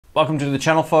Welcome to the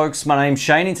channel, folks. My name's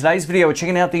Shane. In today's video, we're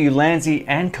checking out the Ulanzi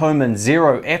and Coman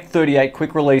Zero F38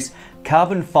 quick release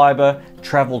carbon fiber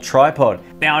travel tripod.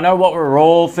 Now, I know what we're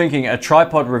all thinking, a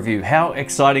tripod review. How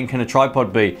exciting can a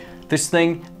tripod be? This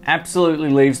thing absolutely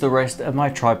leaves the rest of my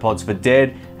tripods for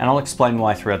dead, and I'll explain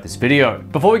why throughout this video.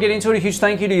 Before we get into it, a huge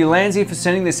thank you to Ulanzi for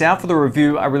sending this out for the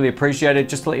review. I really appreciate it.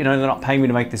 Just to let you know, they're not paying me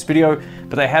to make this video,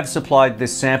 but they have supplied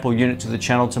this sample unit to the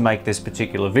channel to make this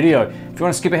particular video. If you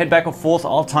want to skip ahead back or forth,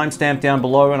 I'll timestamp down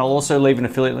below, and I'll also leave an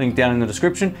affiliate link down in the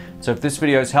description. So if this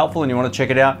video is helpful and you want to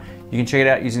check it out, you can check it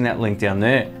out using that link down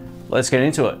there. Let's get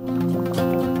into it.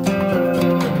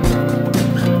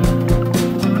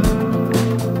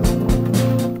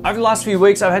 Over the last few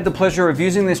weeks, I've had the pleasure of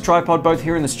using this tripod both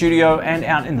here in the studio and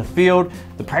out in the field.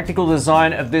 The practical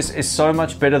design of this is so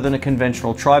much better than a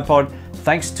conventional tripod,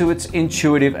 thanks to its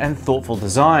intuitive and thoughtful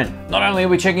design. Not only are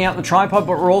we checking out the tripod,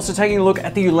 but we're also taking a look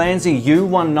at the Ulanzi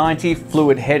U190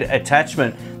 fluid head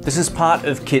attachment. This is part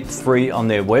of Kit 3 on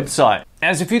their website. Now,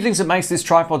 there's a few things that makes this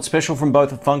tripod special from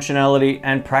both a functionality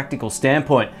and practical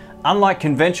standpoint. Unlike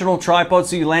conventional tripods,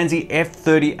 the Ulanzi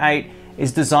F38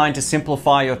 is designed to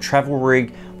simplify your travel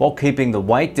rig while keeping the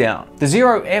weight down. The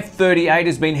Zero F38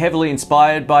 has been heavily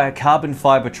inspired by a carbon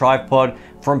fiber tripod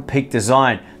from Peak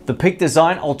Design. The Peak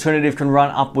Design alternative can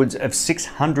run upwards of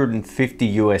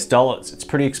 $650 US. It's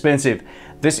pretty expensive.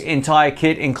 This entire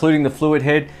kit, including the fluid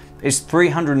head, is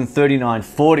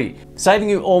 $339.40, saving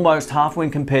you almost half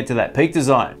when compared to that Peak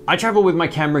Design. I travel with my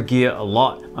camera gear a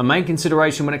lot. My main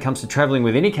consideration when it comes to traveling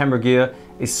with any camera gear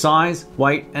is size,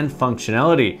 weight, and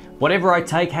functionality. Whatever I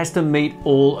take has to meet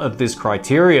all of this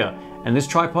criteria, and this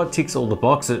tripod ticks all the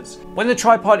boxes. When the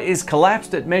tripod is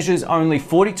collapsed, it measures only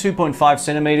 42.5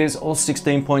 centimeters or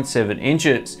 16.7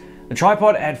 inches. The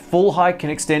tripod at full height can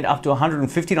extend up to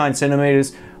 159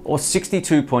 centimeters or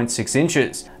 62.6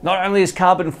 inches. Not only is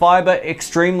carbon fiber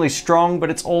extremely strong,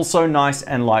 but it's also nice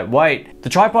and lightweight. The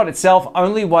tripod itself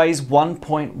only weighs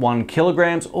 1.1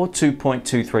 kilograms or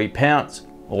 2.23 pounds,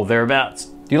 or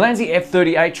thereabouts. The Ulanzi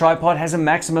F38 tripod has a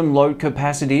maximum load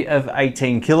capacity of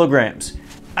 18 kilograms.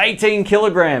 18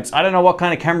 kilograms! I don't know what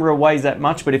kind of camera weighs that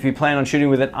much, but if you plan on shooting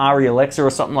with an ARRI Alexa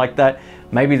or something like that,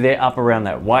 maybe they're up around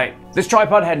that weight. This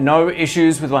tripod had no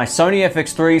issues with my Sony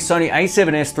FX3, Sony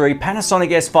a7S III,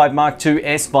 Panasonic S5 Mark II,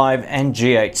 S5, and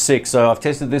GH6. So I've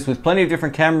tested this with plenty of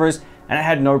different cameras and it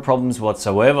had no problems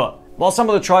whatsoever. While some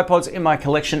of the tripods in my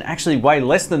collection actually weigh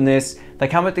less than this, they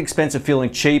come at the expense of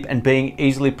feeling cheap and being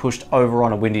easily pushed over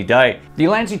on a windy day. The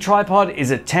Ulanzi tripod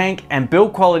is a tank, and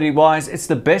build quality wise, it's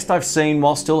the best I've seen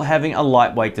while still having a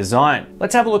lightweight design.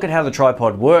 Let's have a look at how the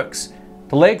tripod works.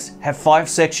 The legs have 5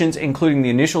 sections, including the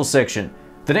initial section.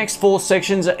 The next 4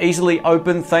 sections are easily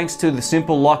open thanks to the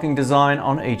simple locking design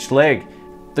on each leg.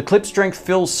 The clip strength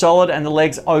feels solid and the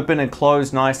legs open and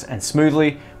close nice and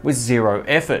smoothly with zero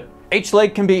effort. Each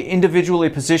leg can be individually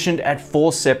positioned at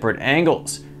 4 separate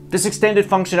angles. This extended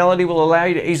functionality will allow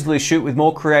you to easily shoot with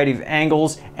more creative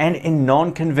angles and in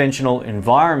non-conventional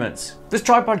environments. This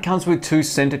tripod comes with 2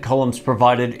 center columns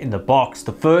provided in the box.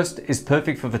 The first is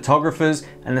perfect for photographers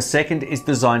and the second is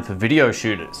designed for video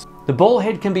shooters. The ball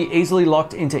head can be easily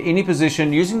locked into any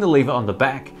position using the lever on the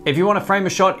back. If you want to frame a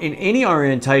shot in any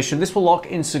orientation, this will lock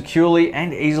in securely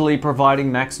and easily,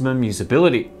 providing maximum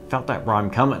usability. Felt that rhyme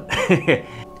coming.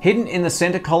 Hidden in the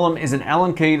center column is an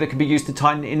Allen key that can be used to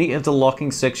tighten any of the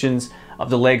locking sections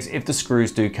of the legs if the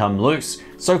screws do come loose.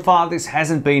 So far, this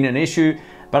hasn't been an issue,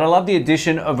 but I love the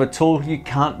addition of a tool you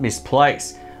can't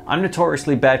misplace. I'm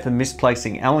notoriously bad for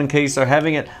misplacing Allen keys, so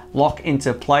having it lock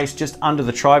into place just under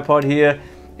the tripod here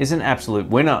is an absolute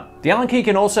winner. The Allen key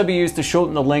can also be used to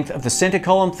shorten the length of the center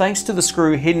column thanks to the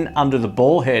screw hidden under the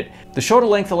ball head. The shorter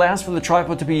length allows for the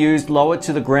tripod to be used lower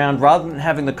to the ground rather than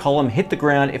having the column hit the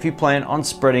ground if you plan on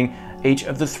spreading each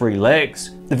of the 3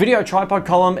 legs. The video tripod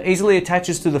column easily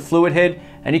attaches to the fluid head,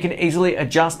 and you can easily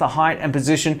adjust the height and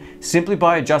position simply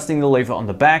by adjusting the lever on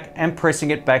the back and pressing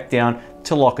it back down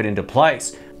to lock it into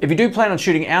place. If you do plan on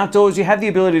shooting outdoors, you have the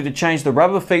ability to change the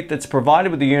rubber feet that's provided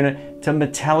with the unit to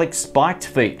metallic spiked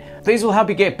feet. These will help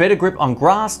you get better grip on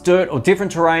grass, dirt, or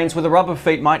different terrains where the rubber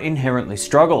feet might inherently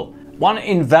struggle. One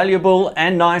invaluable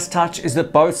and nice touch is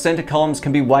that both center columns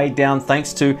can be weighed down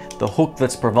thanks to the hook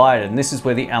that's provided, and this is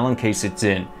where the Allen key sits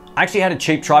in. I actually had a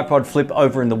cheap tripod flip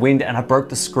over in the wind and I broke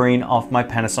the screen off my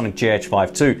Panasonic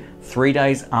GH5 II 3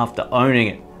 days after owning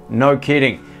it. No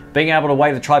kidding. Being able to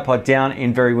weigh the tripod down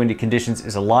in very windy conditions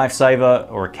is a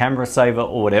lifesaver or a camera saver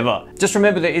or whatever. Just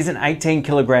remember there is an 18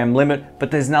 kilogram limit,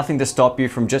 but there's nothing to stop you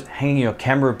from just hanging your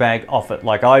camera bag off it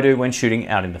like I do when shooting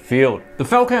out in the field. The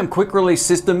Falcam quick release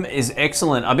system is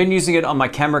excellent. I've been using it on my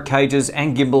camera cages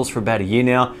and gimbals for about a year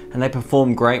now, and they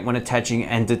perform great when attaching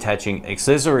and detaching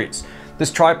accessories.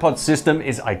 This tripod system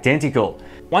is identical.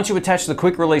 Once you attach the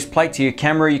quick release plate to your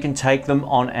camera, you can take them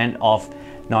on and off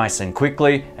nice and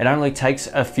quickly. It only takes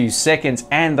a few seconds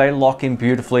and they lock in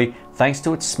beautifully thanks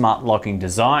to its smart locking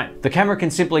design. The camera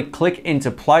can simply click into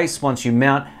place once you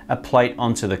mount a plate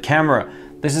onto the camera.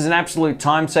 This is an absolute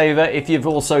time saver if you've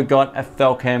also got a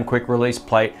Falcam quick release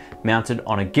plate mounted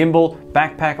on a gimbal,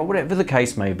 backpack, or whatever the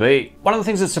case may be. One of the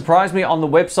things that surprised me on the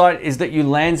website is that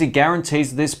Ulanzi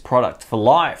guarantees this product for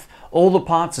life. All the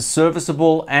parts are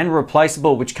serviceable and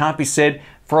replaceable, which can't be said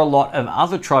for a lot of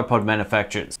other tripod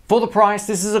manufacturers. For the price,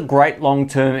 this is a great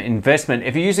long-term investment.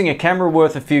 If you're using a camera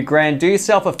worth a few grand, do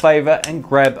yourself a favor and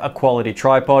grab a quality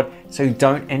tripod so you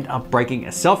don't end up breaking a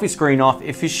selfie screen off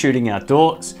if you're shooting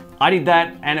outdoors. I did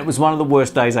that and it was one of the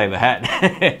worst days I ever had.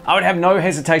 I would have no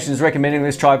hesitations recommending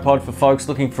this tripod for folks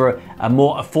looking for a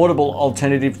more affordable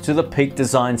alternative to the Peak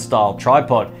Design style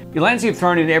tripod. Ulanzi have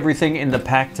thrown in everything in the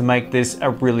pack to make this a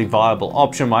really viable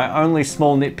option. My only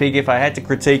small nitpick, if I had to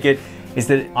critique it, is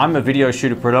that I'm a video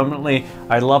shooter predominantly.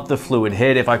 I love the fluid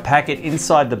head. If I pack it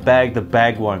inside the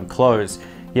bag won't close.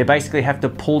 You basically have to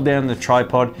pull down the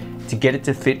tripod to get it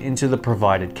to fit into the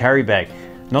provided carry bag.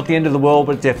 Not the end of the world,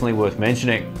 but definitely worth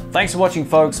mentioning. Thanks for watching,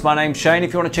 folks. My name's Shane.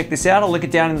 If you want to check this out, I'll link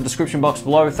it down in the description box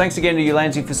below. Thanks again to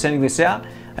Ulanzi for sending this out,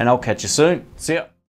 and I'll catch you soon. See ya.